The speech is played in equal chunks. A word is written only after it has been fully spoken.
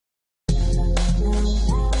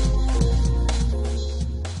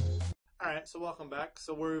Alright, so welcome back.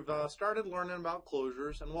 So we've started learning about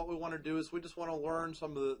closures, and what we want to do is we just want to learn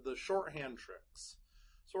some of the shorthand tricks.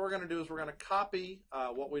 So what we're going to do is we're going to copy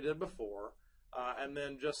what we did before, and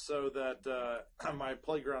then just so that my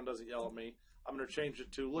playground doesn't yell at me, I'm going to change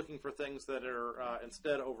it to looking for things that are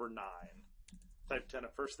instead over 9. Type 10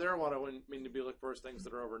 at first there. What I mean to be looking for is things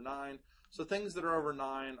that are over 9. So things that are over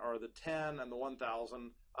 9 are the 10 and the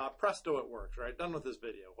 1000. Presto, it works, right? Done with this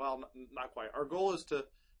video. Well, not quite. Our goal is to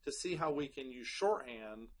see how we can use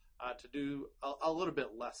shorthand to do a little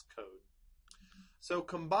bit less code. So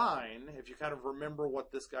combine, if you kind of remember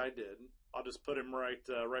what this guy did, I'll just put him right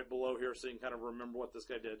below here so you can kind of remember what this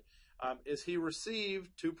guy did, is he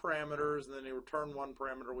received 2 parameters and then he returned 1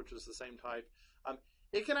 parameter, which is the same type.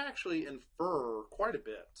 It can actually infer quite a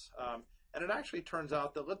bit. And it actually turns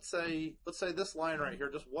out that let's say this line right here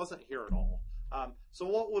just wasn't here at all. So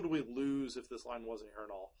what would we lose if this line wasn't here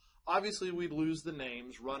at all? Obviously, we'd lose the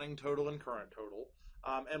names, running total and current total.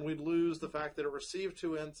 And we'd lose the fact that it received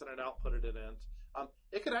 2 ints and it outputted an int.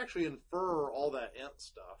 It could actually infer all that int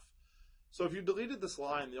stuff. So if you deleted this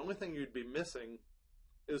line, the only thing you'd be missing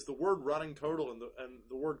is the word running total and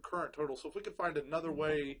the word current total. So if we could find another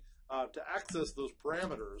way to access those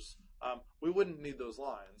parameters, we wouldn't need those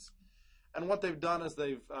lines. And what they've done is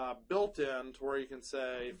they've built in to where you can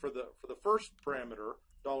say for the first parameter,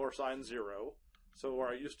 $0. So where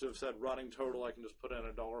I used to have said running total, I can just put in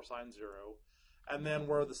a $0. And then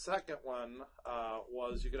where the second one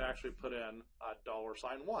was, you could actually put in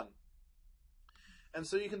 $1. And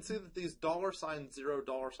so you can see that these $0,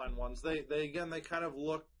 $1s, they kind of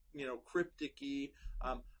look, cryptic-y,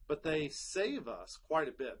 but they save us quite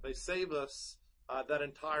a bit. They save us that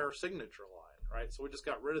entire signature line, right? So we just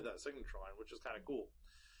got rid of that signature line, which is kind of cool.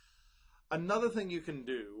 Another thing you can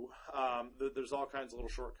do, there's all kinds of little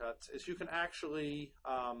shortcuts, is you can actually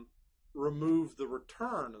remove the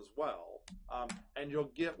return as well, and you'll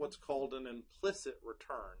get what's called an implicit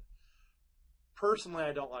return. Personally,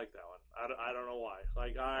 I don't like that one. I don't know why.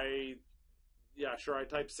 I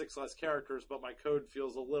type 6 less characters, but my code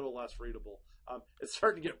feels a little less readable. It's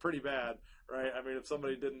starting to get pretty bad, right? I mean, if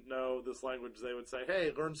somebody didn't know this language, they would say,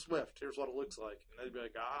 hey, learn Swift. Here's what it looks like. And they'd be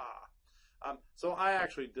like, so I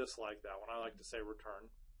actually dislike that one. I like to say return.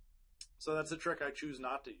 So that's a trick I choose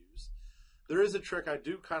not to use. There is a trick I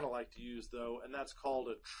do kind of like to use, though, and that's called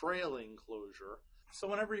a trailing closure. So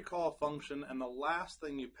whenever you call a function and the last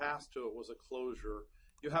thing you pass to it was a closure,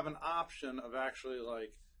 you have an option of actually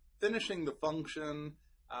finishing the function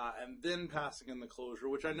and then passing in the closure,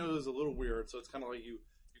 which I know is a little weird. So it's kind of like you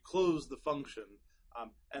close the function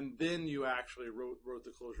and then you actually wrote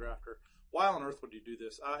the closure after. Why on earth would you do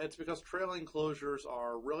this? It's because trailing closures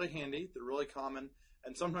are really handy, they're really common,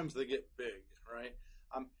 and sometimes they get big, right?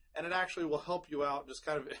 And it actually will help you out just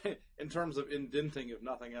kind of in terms of indenting, if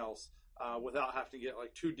nothing else, without having to get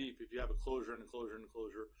too deep if you have a closure and a closure and a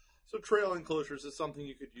closure. So trailing closures is something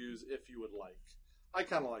you could use if you would like. I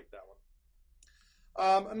kind of like that one.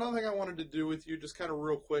 Another thing I wanted to do with you just kind of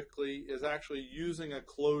real quickly is actually using a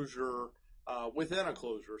closure within a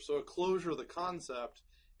closure. So a closure, the concept,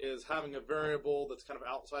 is having a variable that's kind of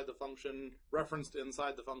outside the function, referenced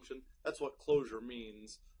inside the function. That's what closure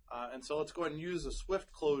means. And so let's go ahead and use a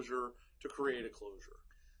Swift closure to create a closure.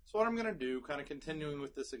 So what I'm going to do, kind of continuing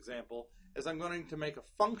with this example, is I'm going to make a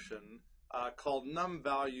function called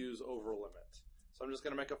numValuesOverLimit. So I'm just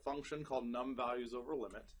going to make a function called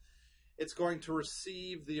numValuesOverLimit. It's going to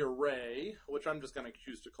receive the array, which I'm just going to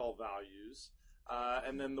choose to call values.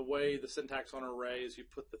 And then the way the syntax on an array is you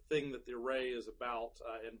put the thing that the array is about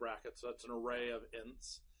in brackets. So that's an array of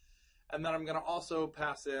ints. And then I'm going to also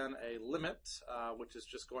pass in a limit, which is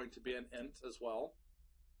just going to be an int as well.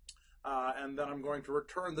 And then I'm going to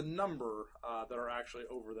return the number that are actually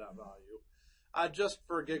over that value. Just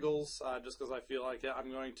for giggles, just because I feel like it,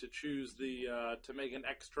 I'm going to choose to make an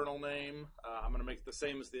external name. I'm going to make it the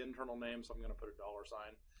same as the internal name, so I'm going to put a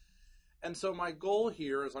 $sign. And so my goal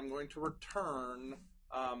here is I'm going to return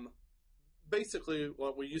basically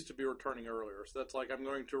what we used to be returning earlier. So that's I'm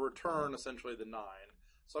going to return essentially the 9.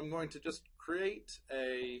 So I'm going to just create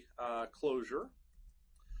a closure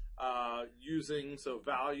using,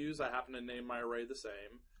 values, I happen to name my array the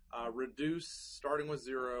same, reduce starting with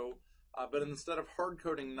 0, but instead of hard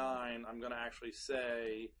coding 9, I'm going to actually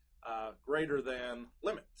say greater than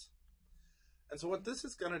limit. And so what this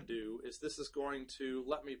is going to do is this is going to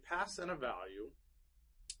let me pass in a value.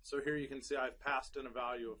 So here you can see I've passed in a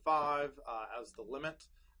value of 5 as the limit,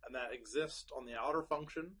 and that exists on the outer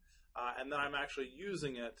function. And then I'm actually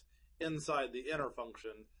using it inside the inner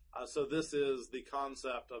function. So this is the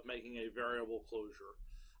concept of making a variable closure.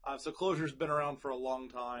 So closure's been around for a long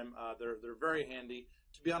time. They're very handy.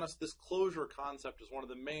 To be honest, this closure concept is one of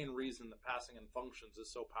the main reasons that passing in functions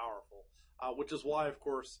is so powerful, which is why, of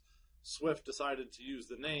course, Swift decided to use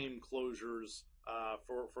the name closures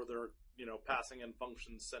for their passing in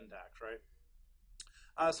functions syntax,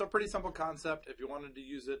 right? So pretty simple concept. If you wanted to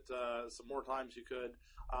use it some more times, you could,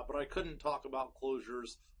 but I couldn't talk about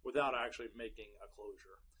closures without actually making a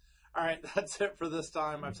closure. All right, that's it for this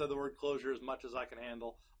time. I've said the word closure as much as I can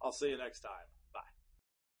handle. I'll see you next time.